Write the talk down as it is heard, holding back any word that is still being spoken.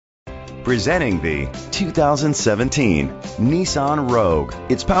Presenting the 2017 Nissan Rogue.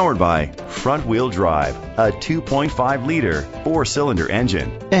 It's powered by front-wheel drive, a 2.5-liter 4-cylinder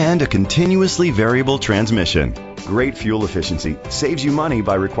engine, and a continuously variable transmission. Great fuel efficiency saves you money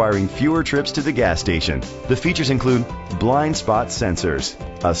by requiring fewer trips to the gas station. The features include blind spot sensors,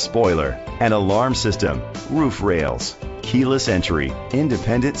 a spoiler, an alarm system, roof rails, keyless entry,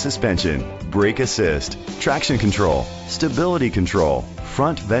 independent suspension, brake assist, traction control, stability control,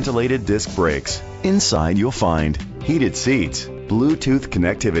 front ventilated disc brakes. Inside you'll find heated seats, Bluetooth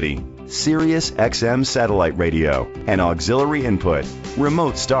connectivity, Sirius XM satellite radio, an auxiliary input,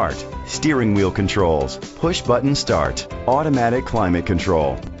 remote start, steering wheel controls, push button start, automatic climate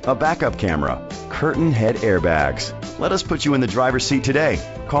control, a backup camera, curtain head airbags. Let us put you in the driver's seat today.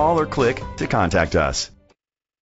 Call or click to contact us.